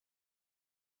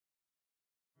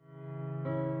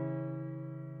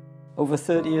Over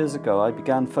 30 years ago, I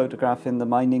began photographing the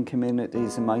mining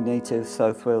communities in my native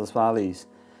South Wales valleys.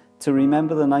 To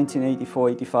remember the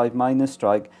 1984-85 miners'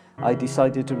 strike, I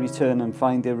decided to return and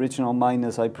find the original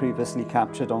miners I previously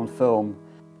captured on film.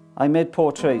 I made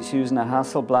portraits using a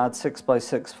Hasselblad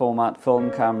 6x6 format film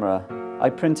camera.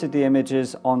 I printed the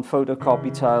images on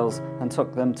photocopy tiles and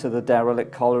took them to the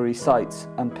derelict colliery sites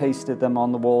and pasted them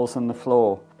on the walls and the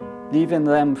floor. Leaving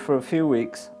them for a few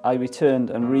weeks, I returned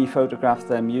and re-photographed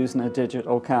them using a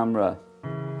digital camera.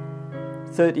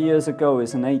 30 Years Ago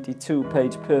is an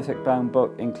 82-page perfect bound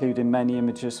book including many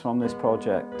images from this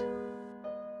project.